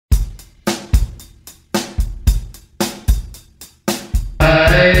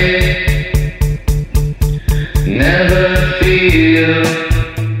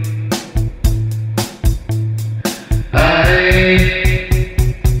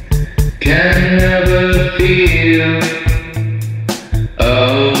can never feel.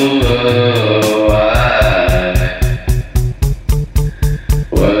 Oh, I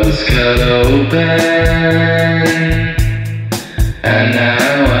was cut open, and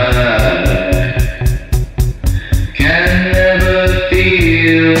now I can never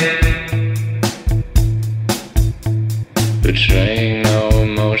feel. Betraying no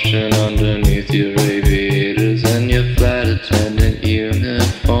emotion underneath your aviators and your flight attendant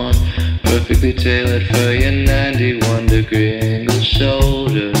uniform, perfectly tailored for your 91-degree angle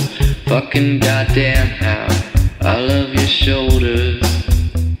shoulders. Fucking goddamn how I love your shoulders.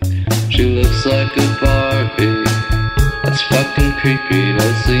 She looks like a Barbie, that's fucking creepy.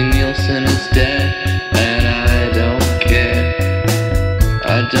 Leslie Nielsen is dead, and I don't care.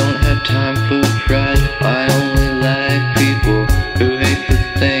 I don't have time for pride, I only like people who hate the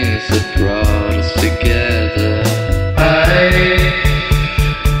things that brought us together.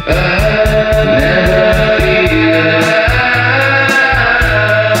 I never feel.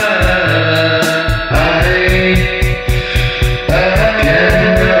 I can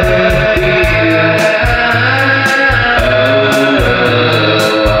never feel.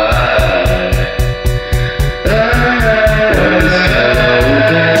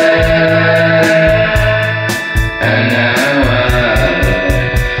 And now I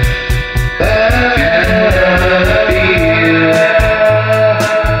can never feel.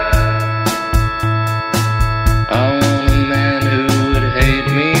 I want a man who would hate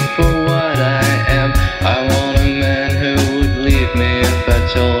me for what I am. I want a man who would leave me if I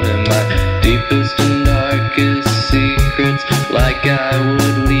told him my deepest and darkest secrets, like I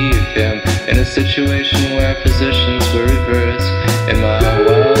would leave him in a situation where positions were reversed. In my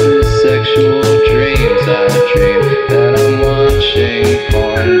wildest sexual dreams I dream that I'm watching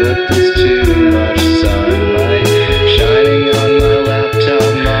porn, but there's too much